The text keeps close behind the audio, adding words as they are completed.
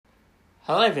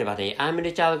Hello everybody, I'm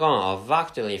Richard Gon of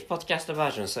Work to Live podcast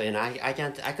version. So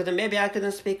I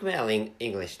couldn't speak well in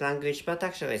English language, but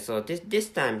actually, so this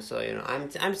time, so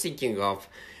I'm thinking of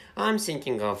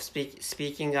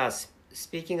speaking out.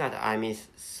 I mean,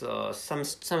 so some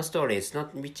stories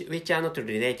not which are not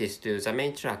related to the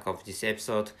main track of this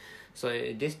episode. So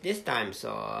this time,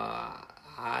 so.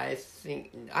 I think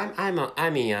I'm in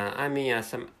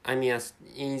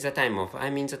the time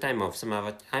of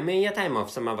summer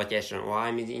vacation, or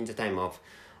I'm in the time of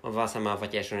a summer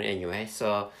vacation anyway.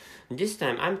 So this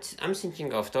time I'm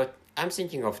thinking of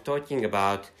talking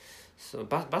about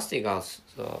Busty girls.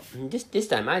 So this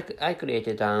time I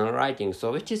created a writing,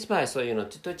 so which is why, so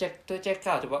to check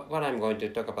out what I'm going to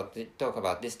talk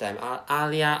about this time,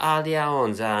 earlier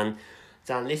on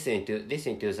than listening to the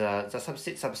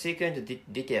subsequent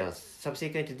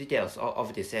details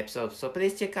of this episode. So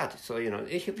please check out. So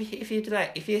if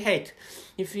you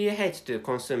hate to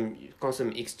consume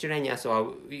extraneous,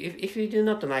 or if you do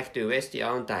not like to waste your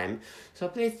own time, so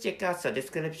please check out the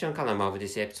description column of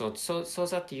this episode, so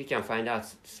that you can find out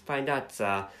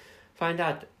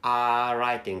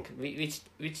writing which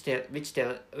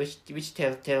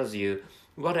tells you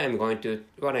what I'm going to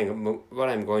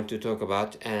talk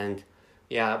about. And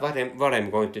what I'm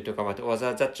going to talk about was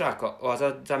the track or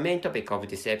the main topic of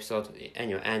this episode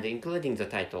anyway, and including the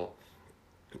title.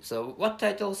 So what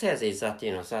title says is that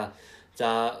the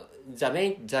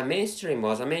mainstream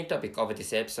or the main topic of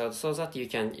this episode, so that you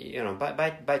can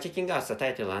by checking out the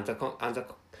title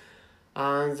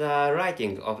and the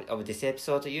writing of this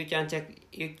episode, you can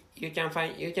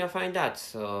find out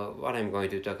so what I'm going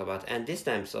to talk about. And this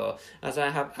time, so as I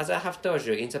have told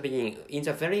you in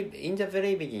the very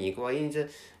beginning, or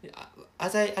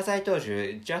as I told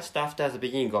you just after the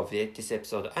beginning of this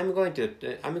episode, I'm going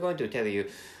to tell you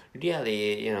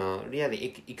really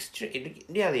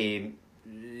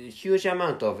huge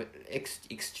amount of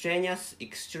extraneous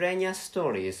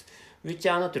stories which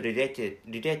are not related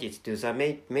to the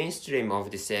mainstream of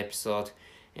this episode.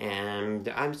 And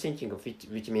I'm thinking of it,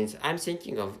 which means I'm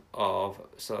thinking of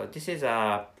so this is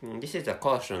a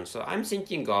caution. So I'm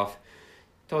thinking of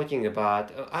talking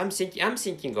about I'm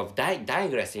thinking of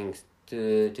digressing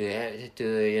to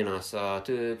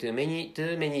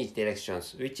many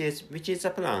directions, which is a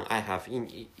plan I have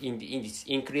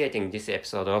in creating this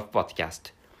episode of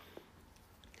podcast.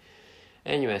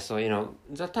 Anyway, so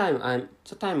the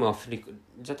time of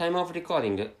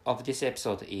recording of this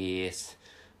episode is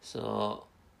so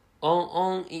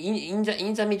in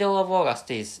the middle of August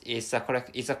is a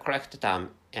correct term,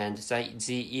 and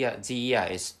the year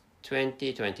is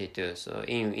 2022. So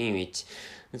in which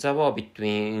the war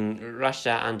between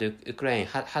Russia and Ukraine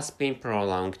has been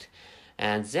prolonged,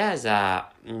 and there's a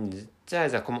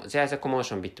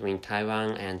commotion between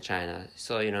Taiwan and China.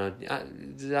 So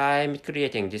I'm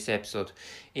creating this episode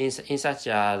in such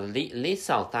a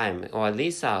lethal time, or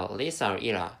lethal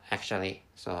era actually.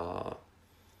 So,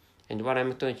 and what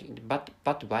I'm doing, but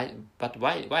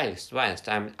whilst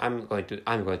I'm going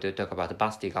to talk about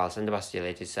Busty girls and Busty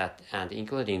ladies, that, and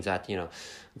including that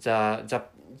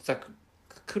the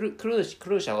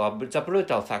crucial or the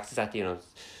brutal fact that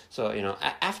So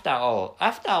after all,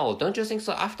 don't you think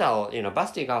so? After all,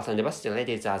 Busty girls and the Busty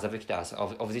ladies are the victors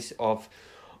of this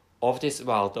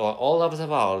world, or all of the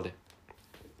world,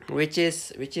 which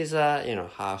is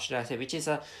how should I say, which is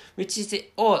the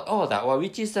order, or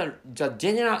which is the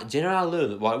general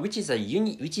rule, or which is a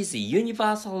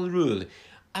universal rule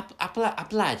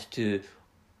applied to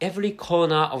every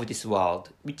corner of this world,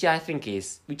 which I think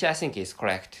is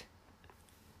correct.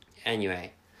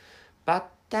 Anyway,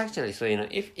 but actually, so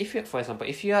if you, for example,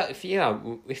 if you are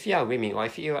women, or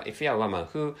if you are a woman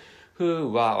who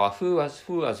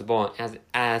was born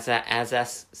as a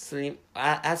slim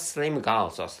girl,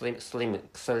 so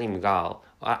slim girl,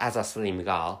 or as a slim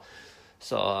girl,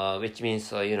 so which means,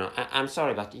 so I'm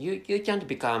sorry, but you can't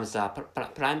become the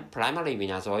primary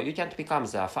winners, or you can't become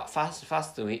the first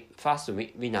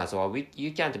winners, or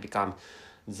you can't become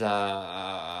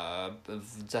the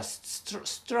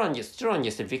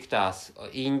strongest victors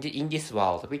in this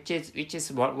world, which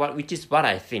is what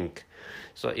I think.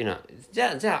 So there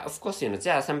are, of course,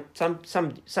 there are some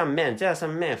men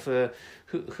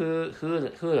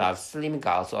who love slim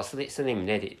girls, or slim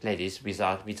ladies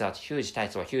without huge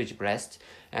tits or huge breasts,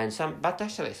 and but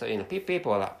actually, so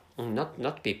people are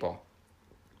not people.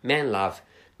 Men love,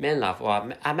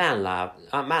 or a man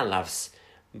loves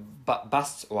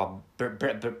busts, or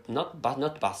not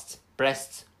busts,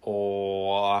 breasts,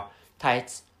 or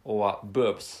tights, or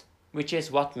boobs, which is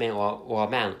what men or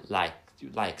man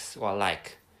likes or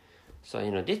like. So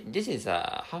this is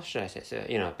how should I say? So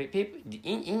people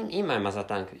in my mother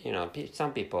tongue,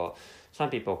 some people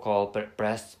call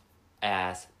breast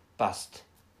as bust.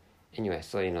 Anyway,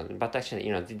 so but actually,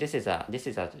 this is a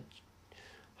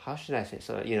how should I say?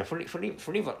 So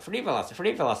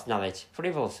frivolous knowledge,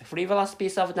 frivolous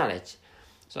piece of knowledge.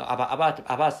 So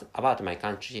about my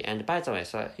country. And by the way,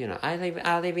 so I live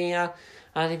in an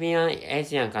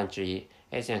Asian country,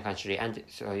 and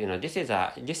so this is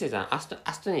an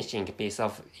astonishing piece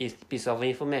of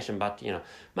information. But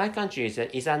my country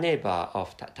is a neighbor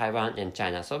of Taiwan and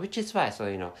China. So which is why,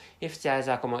 so if there is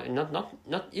a not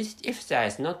if there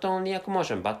is not only a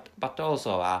commotion but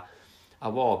also a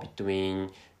war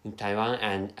between Taiwan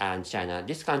and China,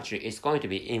 this country is going to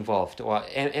be involved or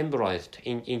embroiled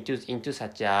into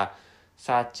such a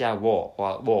war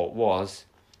or wars.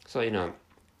 So a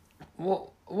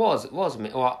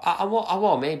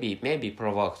war may be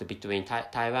provoked between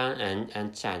Taiwan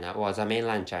and China or the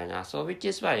mainland China. So which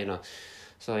is why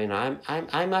so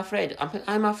I'm afraid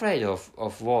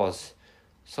of wars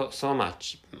so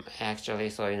much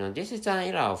actually. So this is an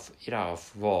era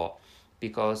of war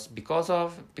because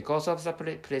of the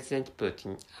President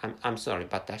Putin. I'm sorry,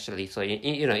 but actually, so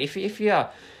if you are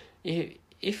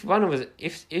if one of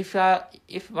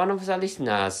the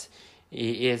listeners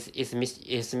is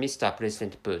Mr.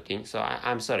 President Putin, so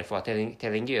I'm sorry for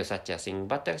telling you such a thing,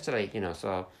 but actually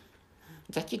so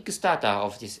the Kickstarter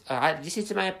of this this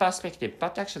is my perspective,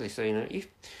 but actually, so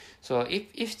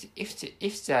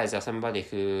if there is somebody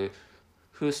who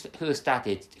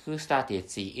started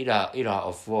the era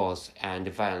of wars and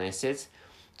violences,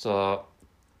 so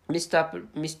Mr.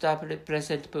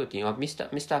 President Putin or Mr.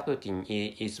 Putin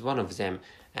is one of them.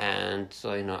 And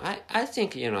so I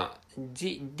think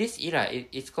this era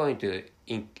is going to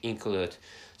include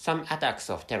some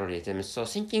attacks of terrorism. So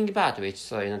thinking about which,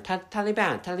 so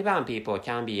Taliban people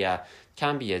can be the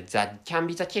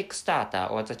Kickstarter,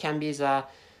 or can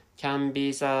be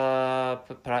the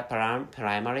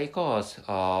primary cause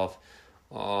of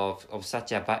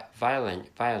such a violent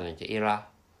era.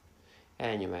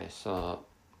 Anyway, so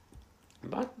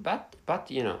but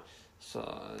so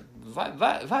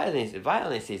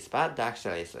violence is bad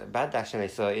actually.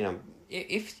 So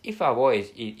if a war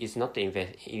is not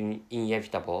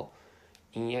inevitable,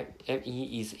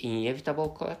 is inevitable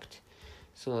correct?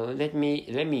 So let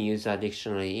me use a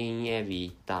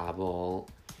dictionary.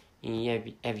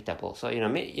 Inevitable. So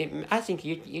I think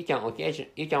you can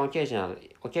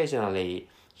occasionally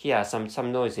hear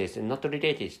some noises not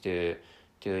related to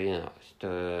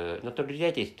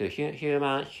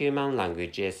human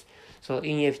languages. So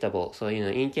inevitable. So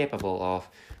incapable of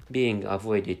being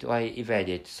avoided or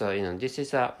evaded. So this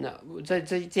is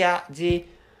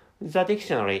the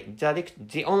dictionary,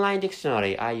 the online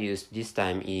dictionary I used this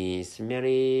time is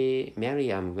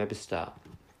Merriam-Webster,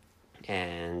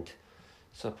 and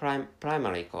so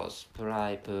primary cause,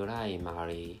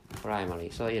 primary.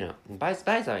 So by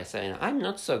the way, so I'm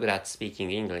not so good at speaking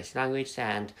English language,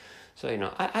 and so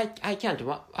I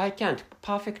can't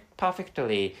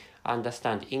perfectly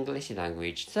understand English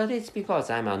language. So it's because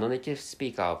I'm a non-native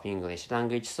speaker of English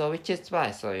language. So which is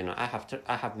why, so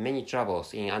I have many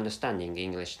troubles in understanding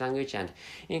English language, and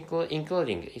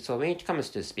including so when it comes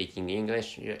to speaking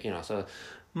English, so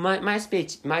my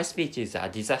speech is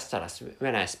disastrous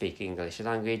when I speak English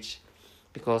language,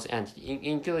 because and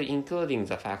including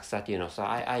the fact that so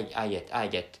I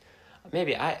get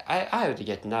maybe I would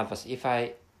get nervous if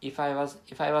I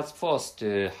was forced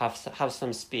to have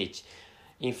some speech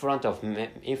in front of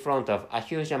a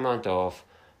huge amount of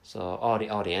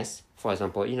audience. For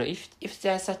example, if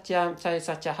there's such a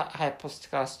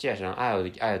hypothetical situation, I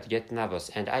would get nervous,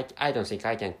 and I don't think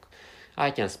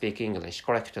I can speak English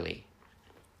correctly,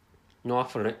 nor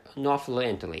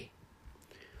fluently.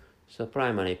 So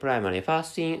primary,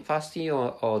 first in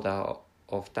order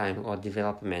of time or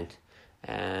development.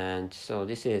 And so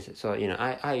this is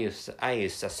I use the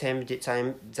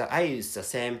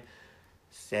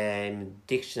same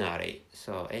dictionary.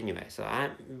 So anyway, so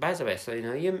by the way, so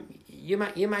you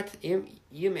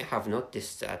may have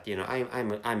noticed that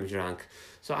I'm drunk.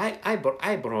 So I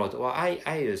borrowed, or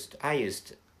I used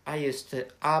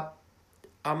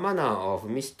a manner of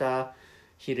Mr.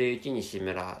 Hiroyuki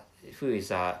Nishimura, who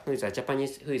is a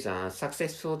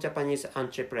successful Japanese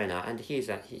entrepreneur, and he's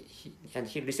a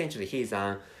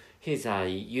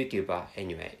YouTuber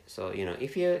anyway. So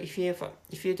if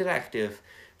you'd like to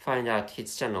find out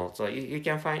his channel, so you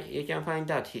can find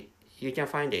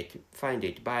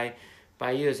it by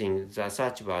using the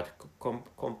search word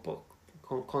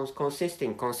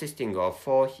consisting of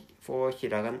four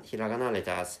hiragana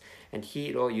letters, and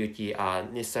Hiroyuki are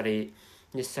necessary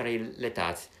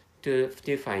letters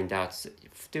to find out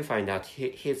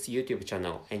his YouTube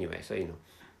channel anyway. So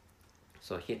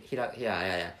so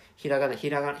hiragana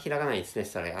is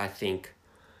necessary, I think.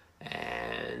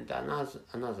 And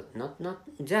another not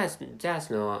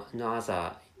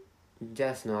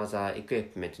there's no other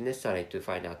equipment necessary to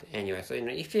find out anyway. So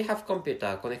if you have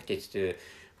computer connected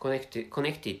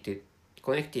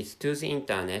to the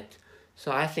internet,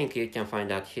 so I think you can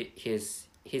find out his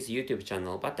YouTube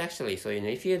channel. But actually, so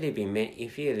if you live in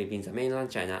the mainland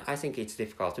China, I think it's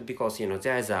difficult because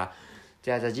there's a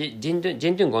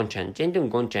Jindun Gongchen.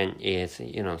 Jindun Gongchen is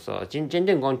so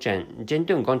Jindun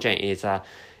Gongchen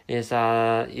is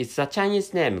a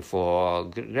Chinese name for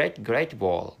Great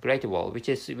Wall, which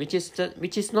is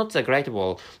not the Great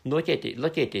Wall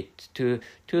located to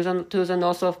the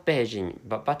north of Beijing,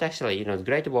 but actually the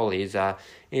Great Wall is the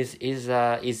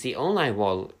online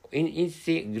wall.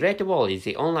 The Great Wall is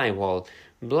the online wall,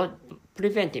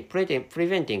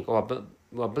 preventing or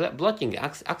blocking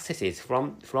accesses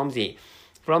from the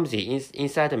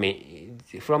inside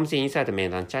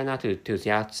mainland China to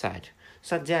the outside.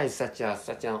 So there is such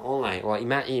an online or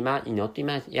there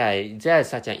is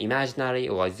such an imaginary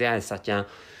or there is such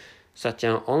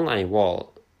an online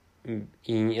wall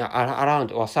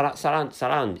around or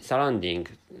surrounding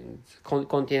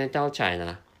continental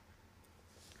China.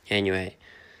 Anyway,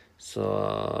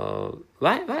 so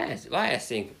why I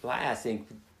think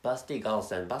Busty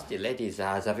girls and Busty ladies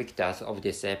are the victors of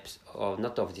this episode, or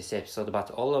not of this episode,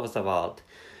 but all over the world,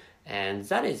 and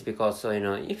that is because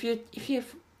if you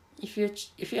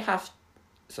have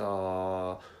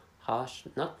so harsh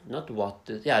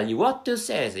what to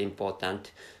say is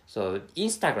important. So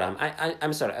Instagram,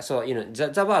 I'm sorry. So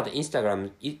the word Instagram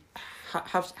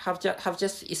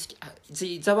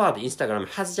the word Instagram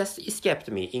has just escaped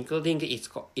me, including the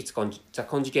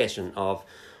conjugation of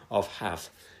have.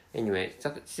 Anyway,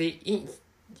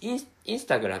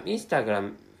 Instagram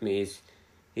is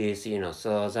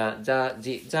so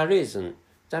the reason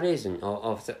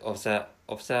of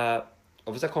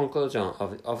the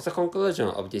conclusion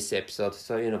of this episode.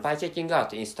 So by checking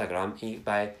out Instagram,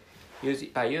 by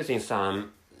using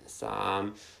some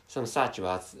search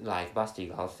words like Busty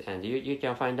girls, and you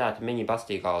can find out many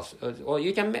Busty girls, or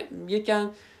you can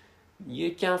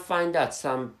find out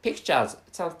some pictures,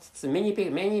 many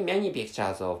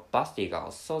pictures of Busty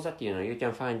girls, so that you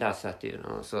can find out that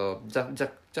so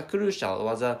the crucial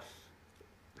or the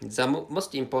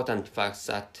most important fact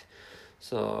that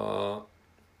so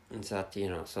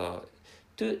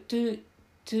to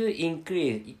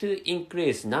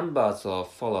increase numbers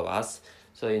of followers.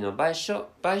 So by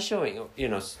showing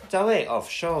the way of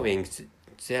showing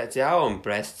their own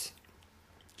breasts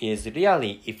is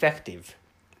really effective,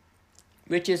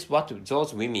 which is what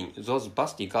those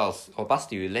Busty girls or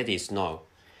Busty ladies know.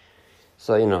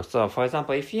 So so for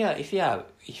example, if you are a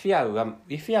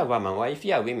woman or if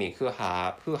you are women who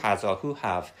have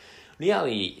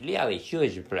really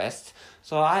huge breasts,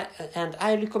 so I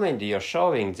recommend you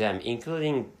showing them,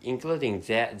 including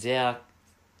their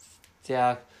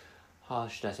how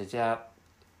should I say, their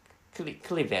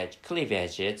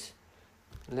cleavages.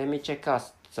 Let me check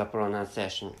out the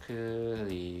pronunciation.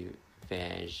 Cleavages.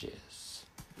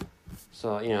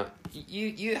 So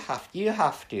you have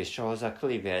to show the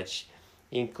cleavage,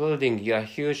 including your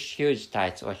huge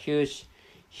tights or huge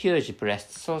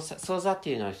breasts, so that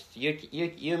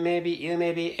you may be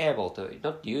able to,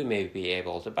 not you may be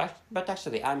able to, but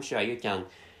actually I'm sure you can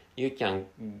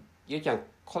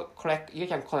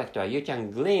collect or you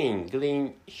can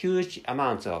glean huge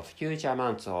amounts of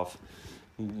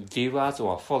viewers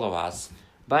or followers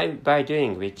by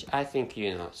doing which I think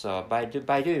so by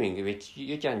doing which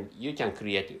you can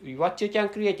create, what you can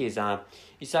create is a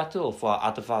tool for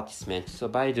advertisement. So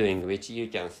by doing which you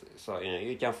can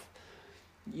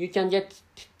get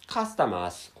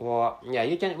customers, or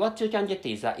what you can get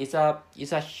is a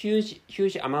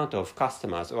huge amount of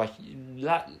customers, or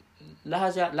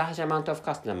large amount of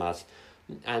customers,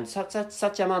 and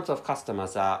such amount of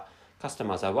customers are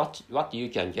what you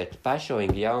can get by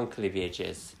showing your own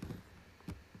cleavages.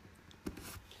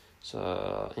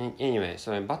 So anyway,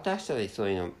 but actually,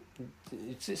 thinking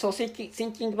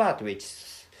about which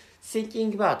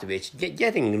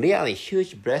getting really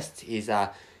huge breasts is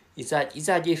a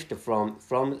gift from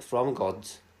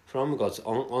God's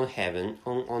on heaven,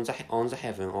 on the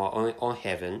heaven, or on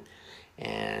heaven.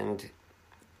 And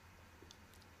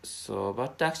so,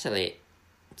 but actually,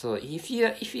 so if you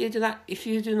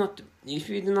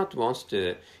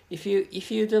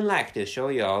don't like to show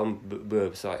your own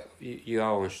boobs or your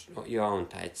own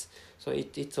tights, so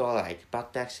it's alright.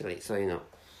 But actually, so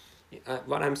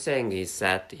what I'm saying is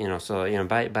that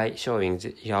by showing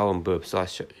your own boobs or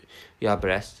your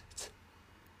breasts.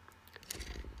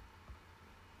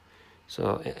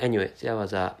 So anyway, there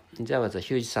was a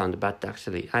huge sound, but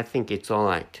actually I think it's all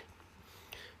right.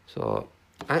 So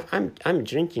I'm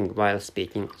drinking while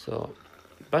speaking. So,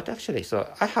 but actually, so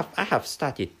I have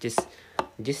started this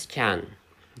can.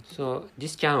 So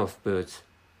this can of booze.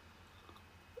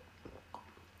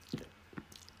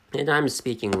 And I'm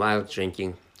speaking while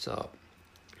drinking. So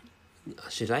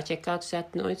should I check out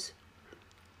that noise?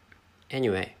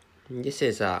 Anyway, this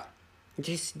is the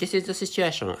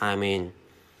situation I'm in.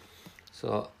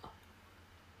 So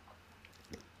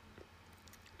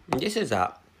this is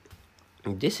the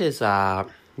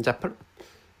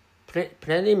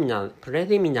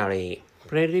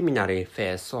preliminary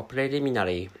phase, so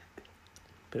preliminary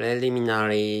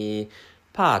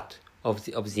part of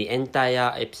the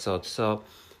entire episode. So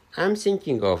I'm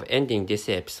thinking of ending this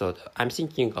episode. I'm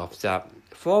thinking of the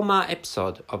former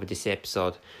episode of this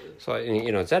episode. So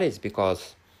that is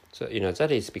because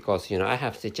I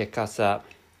have to check out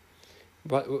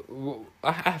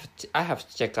I have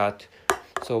to check out.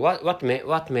 So what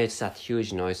makes that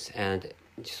huge noise? And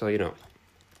so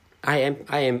I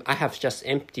have just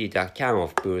emptied a can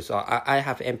of booze, or I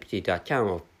have emptied a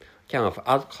can of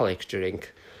alcoholic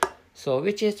drink. So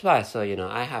which is why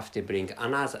I have to bring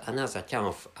another can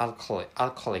of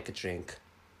alcoholic drink,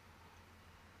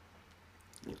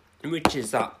 which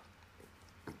is a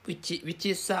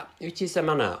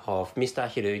manner of Mr.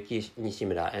 Hiroyuki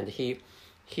Nishimura, and he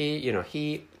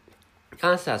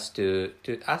answers to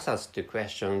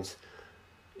questions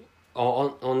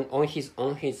on his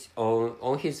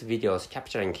videos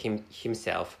capturing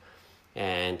himself.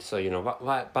 And so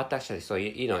but actually, so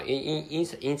in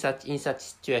such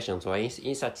situations, or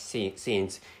in such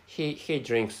scenes, he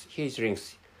drinks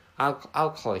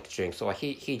alcoholic drinks, or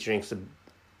he drinks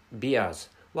beers.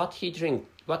 What he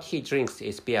drinks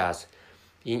is beers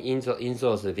in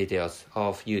those videos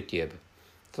of YouTube.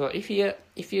 So if you'd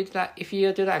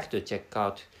like to check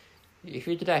out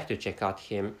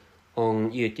him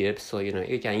on YouTube, so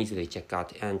you can easily check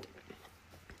out. And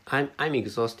I'm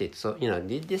exhausted, so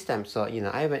this time, so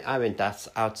I went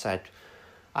outside,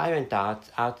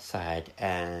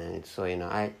 and so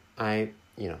I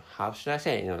how should I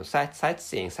say,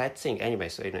 sightseeing anyway.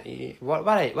 So what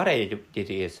I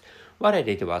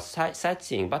did was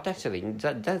sightseeing, but actually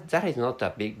that is not a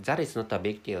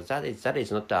big deal. That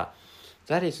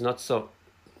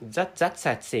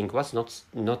sightseeing was not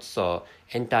so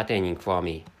entertaining for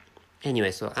me.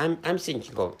 Anyway, so I'm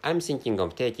thinking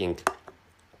of taking,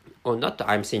 or not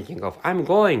I'm thinking of, I'm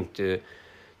going to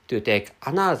take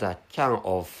another can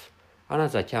of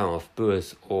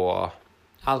booze or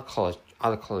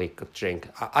alcoholic drink.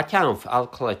 A can of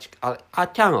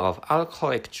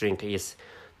alcoholic drink is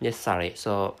necessary.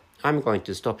 So I'm going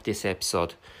to stop this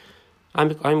episode.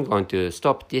 I'm going to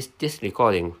stop this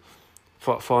recording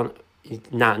for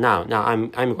now.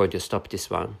 I'm going to stop this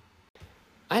one.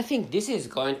 I think this is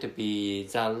going to be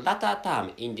the latter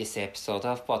term in this episode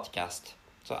of podcast.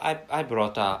 So I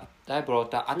brought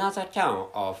another can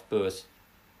of booze.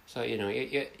 So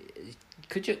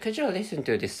could you listen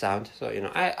to this sound? So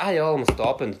I almost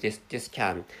opened this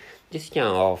can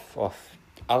of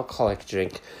alcoholic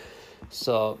drink.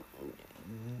 So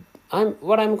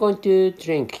what I'm going to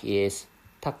drink is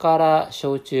Takara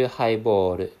Shochu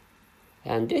Highball,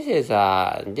 and this is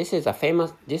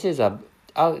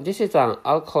an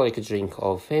alcoholic drink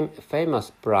of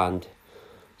famous brand.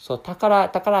 So Takara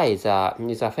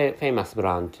is a famous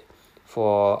brand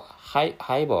for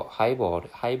highball. Highball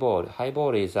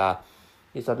is a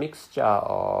mixture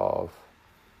of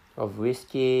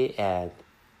whiskey and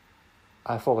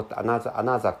I forgot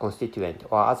another constituent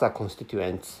or other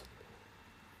constituents.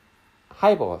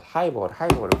 Highball.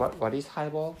 What is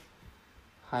highball?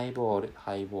 Highball.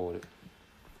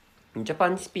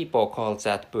 Japanese people call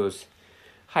that booze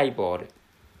highball.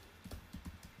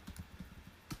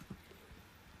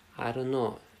 I don't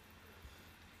know.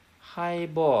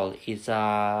 Highball is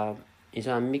a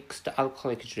mixed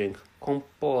alcoholic drink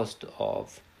composed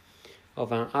of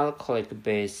an alcoholic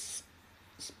base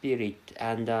spirit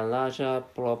and a larger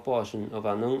proportion of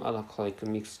a non-alcoholic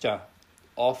mixture,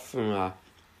 often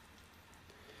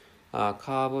a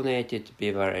carbonated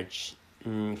beverage.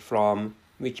 From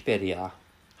Wikipedia.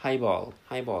 Highball.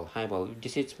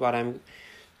 This is what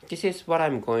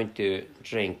I'm going to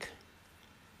drink.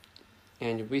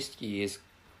 And whiskey is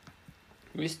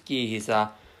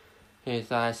a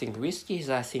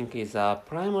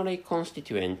primary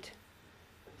constituent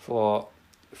for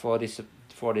this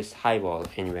highball.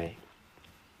 Anyway,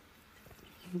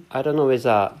 I don't know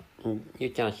whether you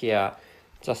can hear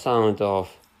the sound of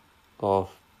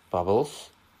bubbles.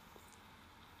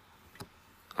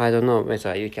 I don't know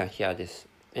whether you can hear this.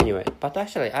 Anyway, but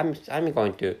actually I'm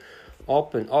going to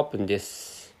open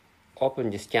this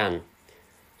can.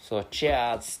 So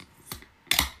cheers.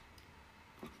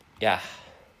 Yeah.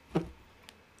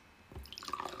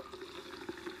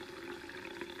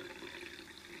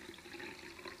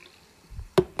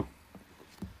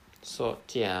 So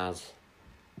cheers.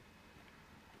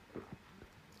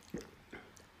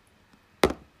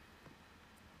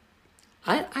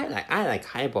 I like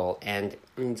highball, and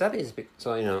that is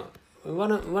so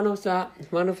one of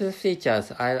the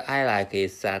features I like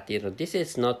is that this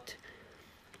is not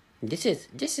this is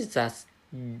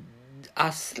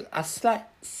a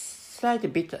slight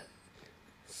bitter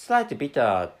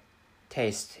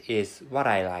taste is what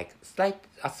I like.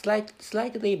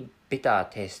 Slightly bitter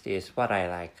taste is what I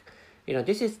like.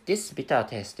 This bitter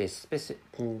taste is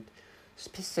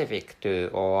specific to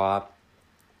or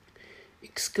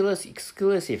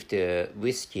exclusive to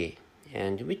whiskey,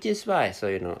 and which is why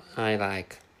I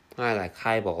like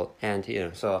highball, and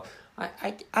so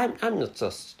I'm not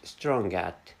so strong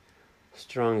at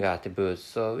booze,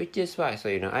 so which is why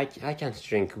I can't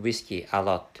drink whiskey a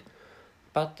lot,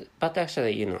 but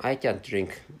actually I can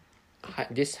drink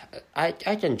this. I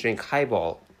can drink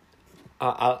highball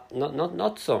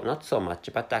not so much,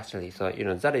 but actually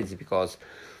that is because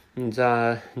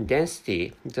the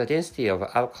density of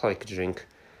alcoholic drink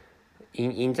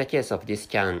in the case of this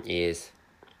can is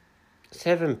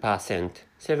 7%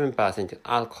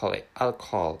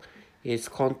 alcohol is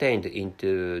contained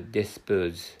into this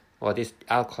booze or this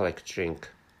alcoholic drink.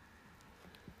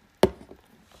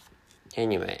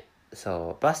 Anyway,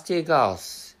 so Busty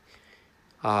girls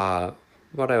are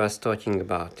what I was talking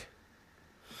about.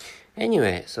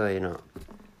 Anyway, so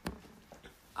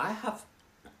I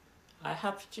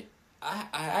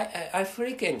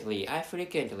frequently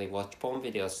watch porn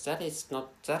videos.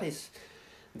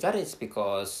 That is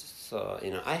because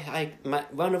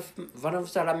one of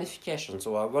the ramifications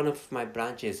or one of my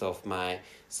branches of my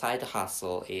side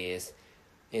hustle is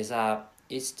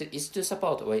to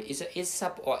support or is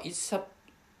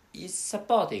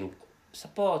supporting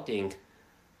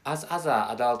as other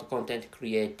adult content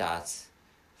creators.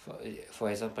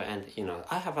 For example, and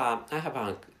I have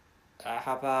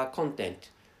a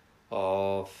content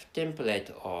of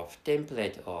template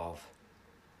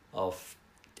of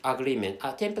agreement.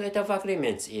 A template of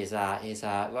agreements is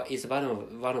one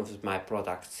of my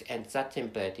products, and that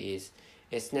template is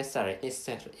necessary.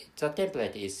 The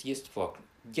template is used for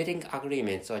getting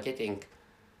agreements or getting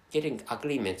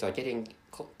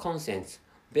consents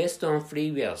based on free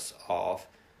wills of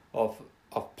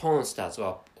porn stars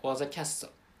or the cast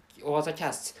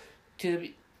to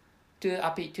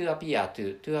appear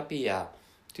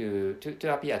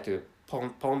to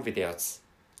porn videos.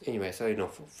 Anyway, so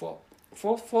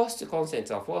for forced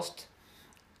consents or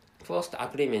forced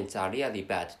agreements are really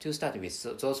bad to start with.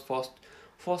 So those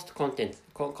forced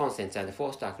consents and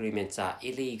forced agreements are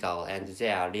illegal, and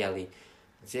they are really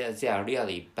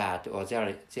bad, or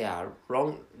they are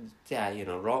wrong. They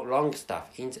are wrong stuff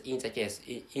in the case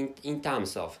in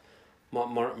terms of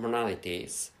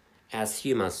moralities as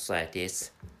human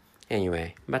societies.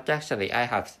 Anyway, but actually I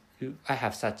have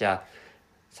such a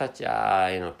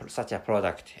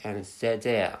product, and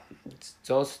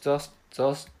those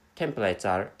templates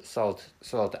are sold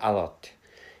a lot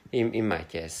in my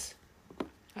case.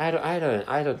 I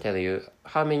don't tell you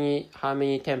how many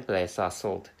templates are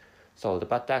sold,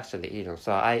 but actually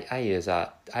so I use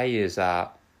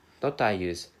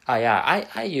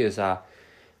a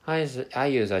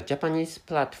Japanese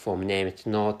platform named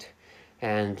Note,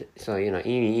 and so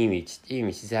in which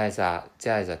there is a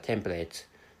template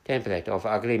of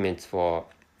agreements for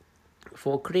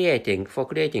creating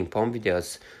porn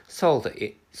videos sold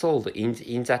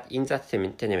in that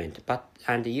tenement. But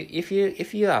if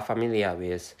you are familiar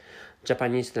with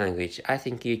Japanese language, I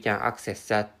think you can access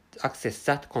that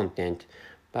content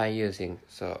by using.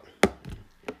 So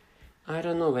I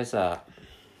don't know whether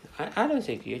I don't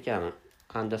think you can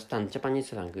understand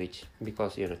Japanese language,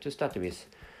 because to start with,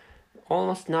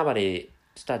 almost nobody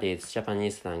studies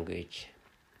Japanese language.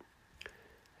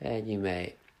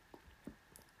 Anyway,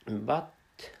 but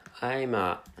I'm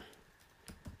not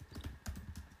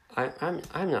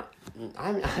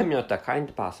a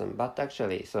kind person, but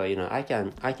actually, so I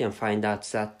can find out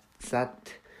that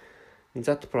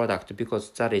product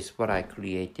because that is what I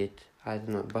created. I don't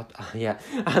know, but yeah,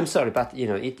 I'm sorry, but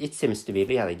it seems to be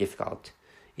really difficult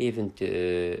even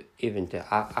to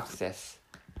access.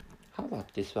 How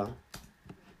about this one?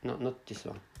 No, not this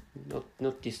one.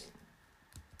 Not this.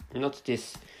 not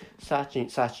this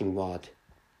searching word.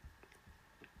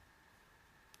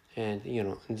 And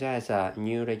there's a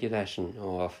new regulation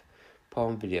of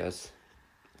porn videos.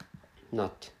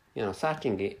 Not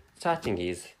searching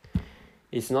is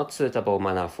not suitable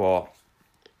manner for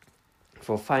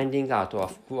finding out or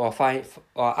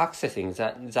accessing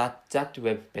that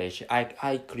web page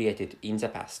I created in the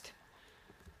past.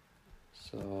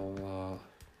 So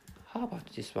how about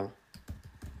this one?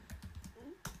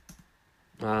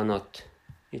 Not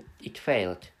it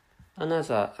failed.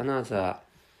 Another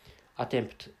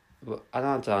attempt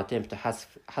has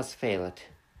failed.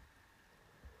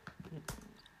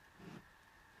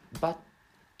 But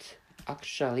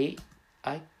actually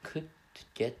I could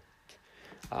get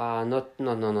not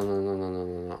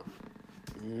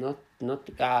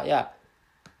yeah,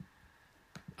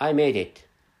 I made it.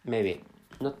 Maybe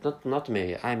not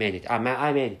maybe I made it.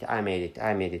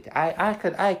 I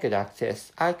could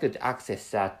access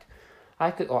that.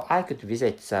 I could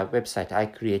visit the website I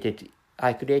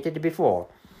created before,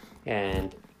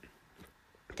 and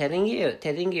telling you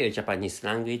Japanese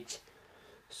language.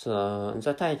 So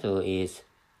the title is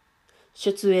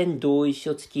出演同意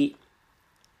書付き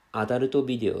アダルト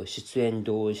ビデオ出演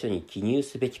同意書に記入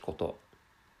すべきこと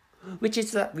which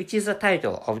is the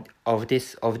title of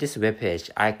this web page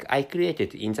I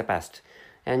created in the past,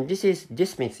 and this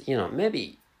means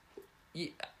maybe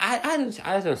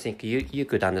I don't think you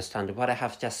could understand what I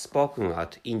have just spoken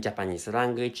out in Japanese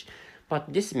language,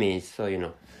 but this means so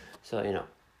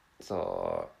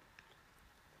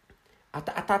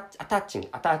attaching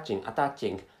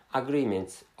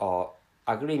agreements of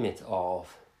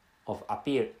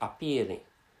appearing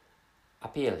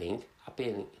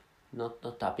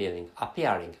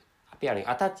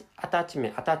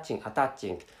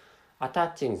attaching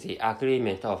the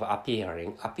agreement of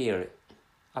appearing.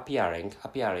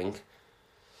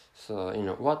 So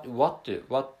what to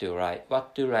write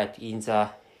in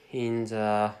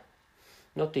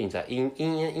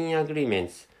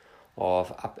agreements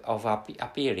of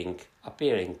appearing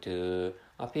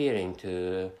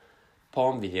to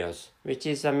porn videos, which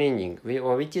is a meaning,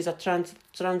 which is a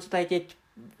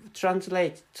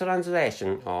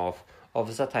translation of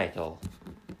the title.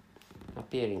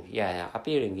 Appearing,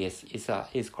 appearing is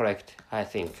correct, I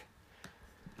think.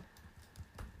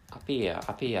 Appear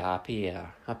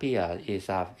is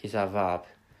a verb.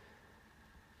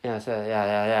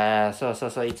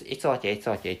 So it's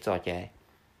okay.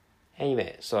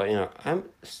 Anyway, so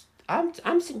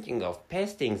I'm thinking of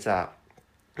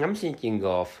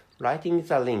writing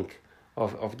the link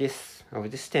of this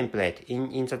template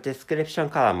in the description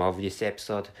column of this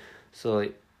episode. So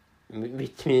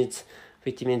which means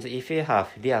if you have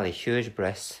really huge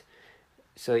breasts,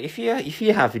 so if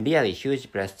you have really huge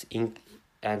breasts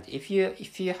and if you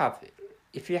have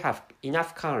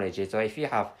enough courage, or if you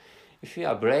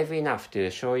are brave enough to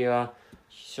show your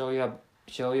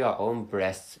own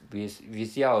breasts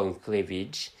with your own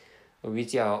cleavage,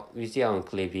 with your own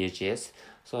cleavages,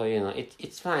 so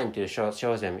it's fine to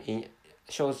show them in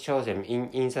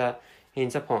the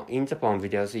porn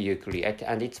videos you create,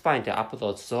 and it's fine to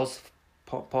upload those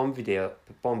porn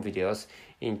videos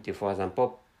into, for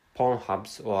example,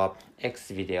 Pornhubs or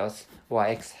X videos or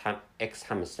X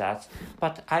hamsters.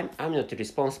 But I'm not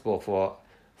responsible for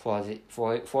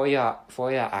your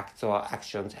acts or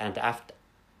actions, and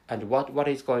what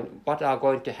are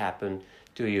going to happen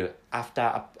to you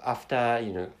after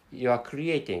you are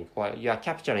creating or you are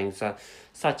capturing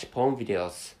such porn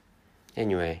videos.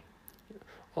 Anyway,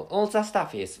 all the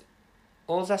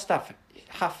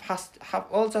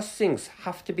things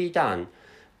have to be done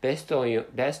based on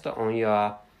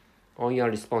your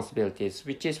responsibilities,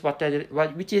 which is what I'd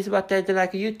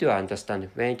like you to understand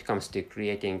when it comes to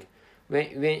creating.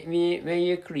 When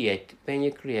you create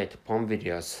porn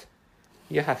videos,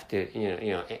 you have to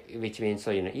which means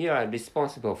you are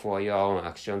responsible for your own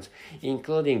actions,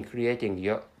 including creating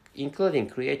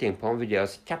porn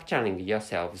videos, capturing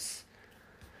yourselves,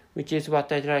 which is what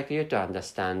I'd like you to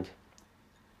understand.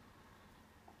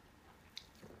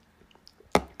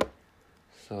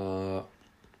 So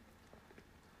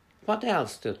what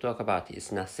else to talk about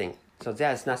is nothing. So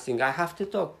there's nothing I have to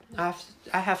talk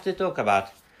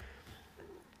about.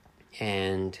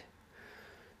 And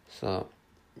so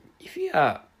if you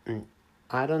are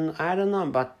I don't know,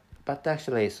 but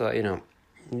actually, so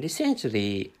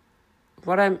recently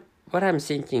what I'm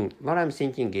thinking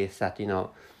is that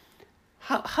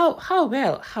how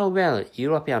well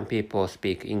European people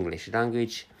speak English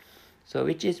language. So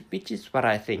which is what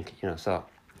I think. So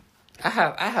I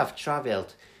have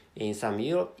traveled in some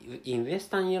in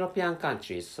Western European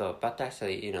countries. So but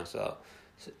actually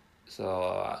So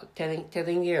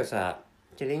telling you the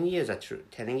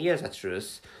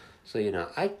truth. So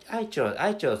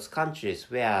I chose countries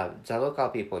where the local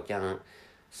people can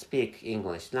speak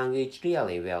English language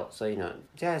really well. So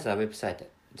there's a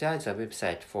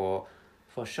website for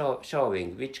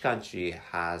showing which country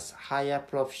has higher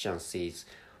proficiencies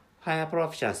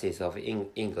of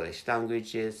English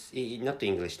languages, not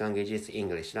English languages,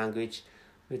 English language.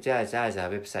 There's a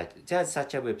website. There's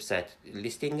such a website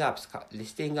listing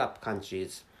up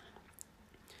countries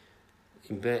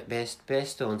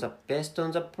based on the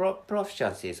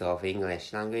proficiencies of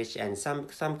English language, and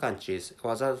some countries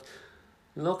or the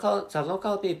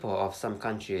local people of some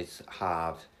countries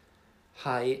have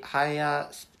higher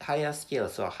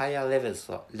skills or higher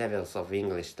levels of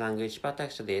English language, but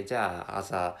actually there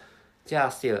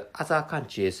are still other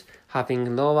countries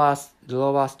having lower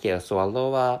skills or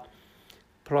lower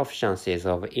proficiencies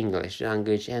of English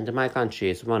language, and my country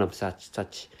is one of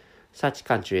such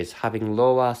countries having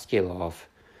lower skills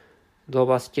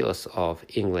of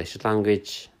English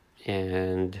language.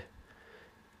 And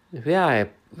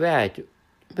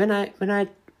when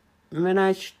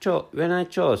I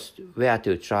chose where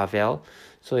to travel,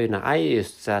 so I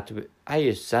used that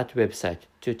website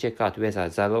to check out whether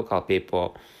the local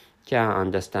people can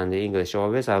understand English or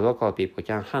whether local people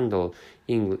can handle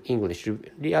English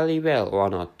really well or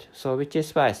not. So which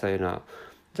is why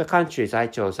the countries I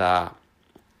chose are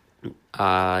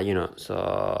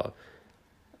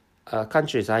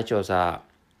countries I chose are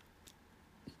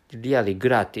really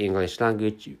good at English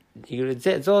language.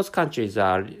 Those countries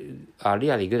are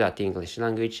really good at English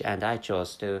language, and I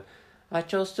chose to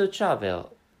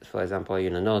travel. For example,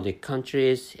 Nordic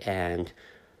countries and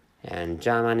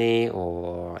Germany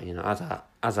or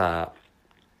other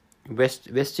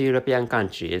West European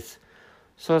countries,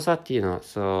 so that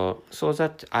so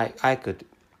that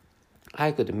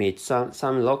I could meet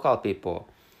some local people.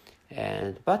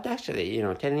 But actually,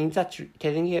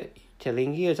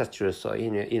 telling you the truth. So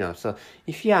so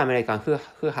if you're American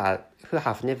who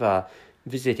have never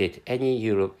visited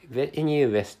any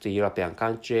West European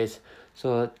countries,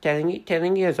 so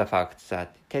telling you the fact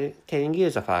that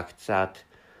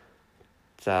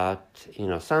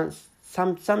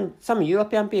some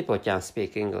European people can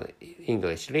speak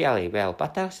English really well,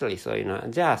 but actually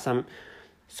there are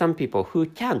some people who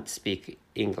can't speak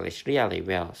English really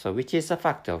well. So which is a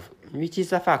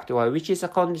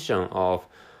condition of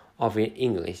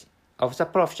English, of the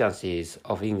proficiencies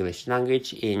of English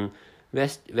language in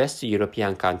West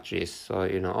European countries. So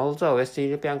although West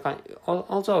European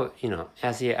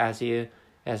as you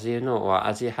know or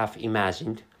as you have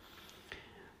imagined,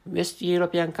 West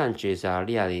European countries are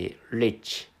really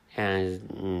rich,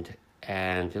 and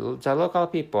the local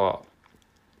people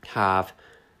have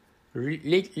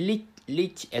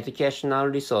rich educational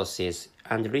resources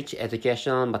and rich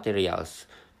educational materials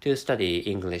to study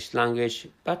English language.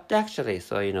 But actually,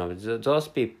 those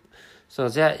people, so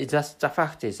there is just the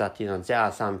fact is that there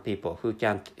are some people who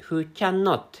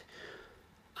cannot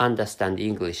understand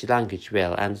English language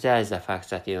well, and there is the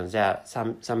fact that there are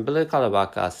some blue collar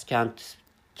workers can't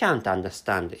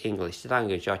understand English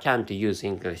language or can't use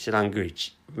English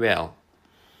language well.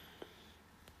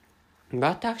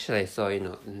 But actually,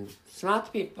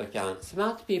 smart people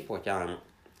can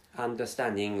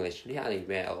understand English really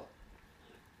well.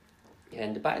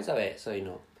 And by the way,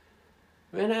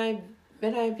 when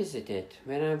I visited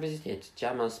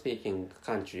German-speaking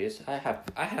countries, I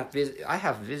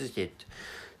have visited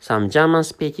some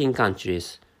German-speaking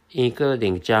countries,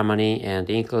 including Germany and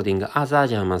including other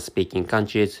German-speaking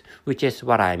countries, which is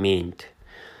what I meant.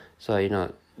 So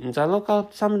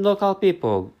some local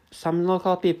people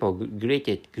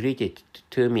greeted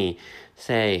to me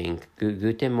saying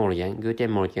 "Guten Morgen"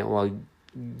 or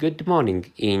 "Good morning"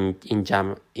 in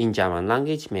German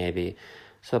language maybe.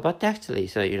 So but actually,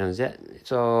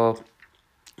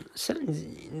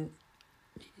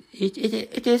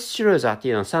 it is true that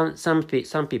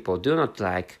some people do not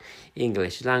like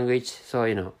English language. So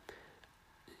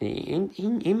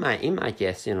in my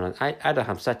case, I don't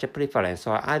have such a preference,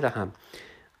 or I don't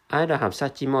have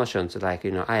such emotions like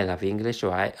I love English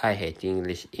or I hate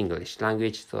English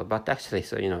language. So but actually,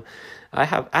 I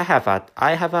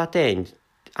have attained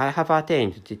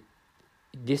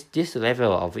this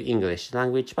level of English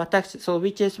language. But actually,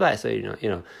 which is why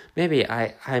maybe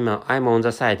I'm on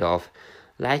the side of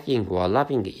liking or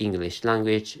loving English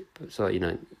language. So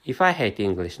if I hate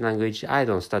English language, I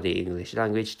don't study English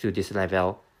language to this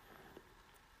level.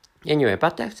 Anyway,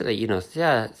 but actually,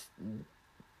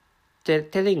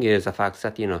 telling you the fact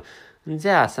that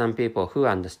there are some people who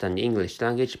understand English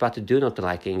language but do not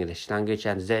like English language,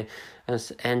 and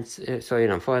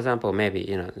so for example,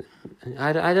 maybe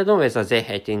I don't know whether they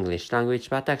hate English language,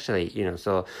 but actually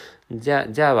so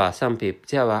there were some people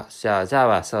there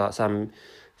were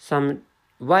some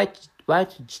white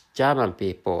German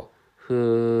people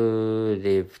who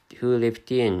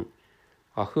lived in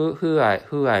or who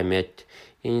I met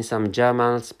in some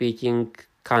German speaking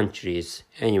countries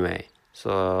anyway.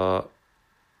 So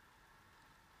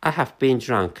I have been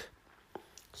drunk.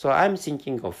 So I'm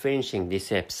thinking of finishing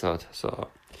this episode. So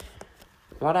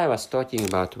what I was talking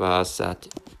about was that,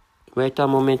 wait a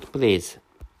moment please.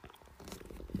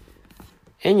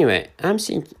 Anyway, I'm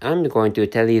going to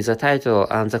tell you the title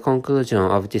and the conclusion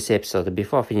of this episode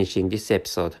before finishing this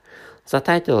episode. The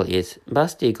title is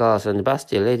Busty Girls and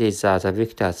Busty Ladies Are the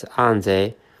Victors, aren't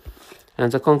they?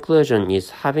 And the conclusion is,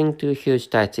 having two huge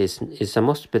tits is the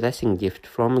most blessing gift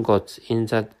from God in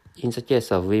the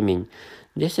case of women.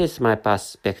 This is my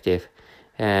perspective.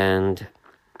 And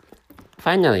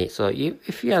finally, so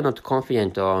if you are not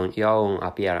confident on your own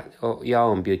appearance, or your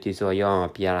own beauties or your own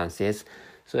appearances,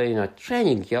 so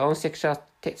training your own sexual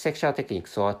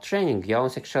techniques or training your own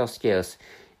sexual skills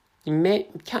can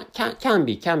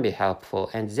be helpful.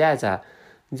 And there's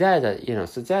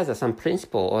some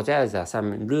principle, or there's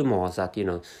some rumors that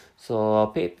so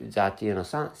people that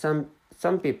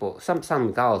some people,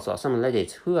 some girls or some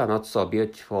ladies who are not so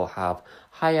beautiful have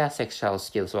higher sexual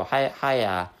skills or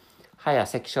higher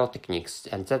sexual techniques,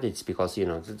 and that is because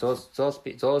those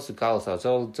girls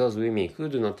or those women who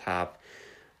do not have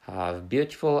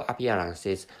beautiful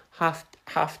appearances have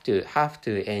to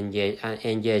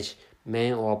engage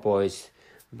men or boys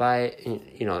by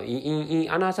in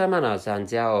another manner than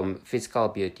their own physical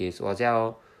beauties or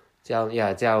their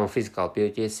own physical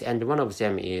beauties, and one of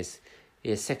them is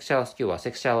sexual skill or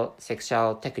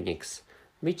sexual techniques,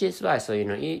 which is why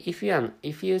if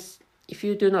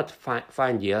you do not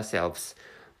find yourselves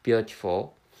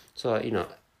beautiful, so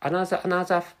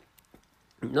another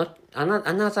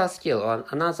skill or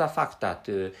another factor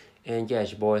to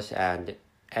engage boys and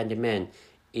men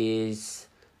is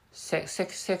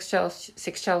sexual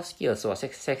skills or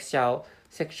sexual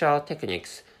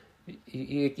techniques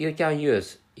you can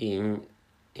use in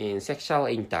sexual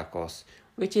intercourse,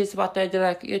 which is what I'd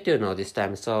like you to know this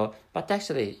time. So, but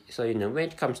actually, when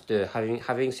it comes to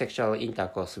having sexual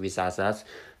intercourse with others,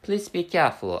 please be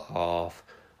careful of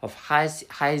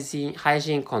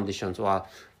hygiene conditions or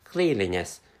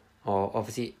cleanliness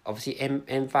of the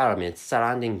environment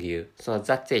surrounding you. So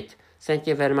that's it. Thank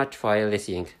you very much for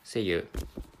listening. See you.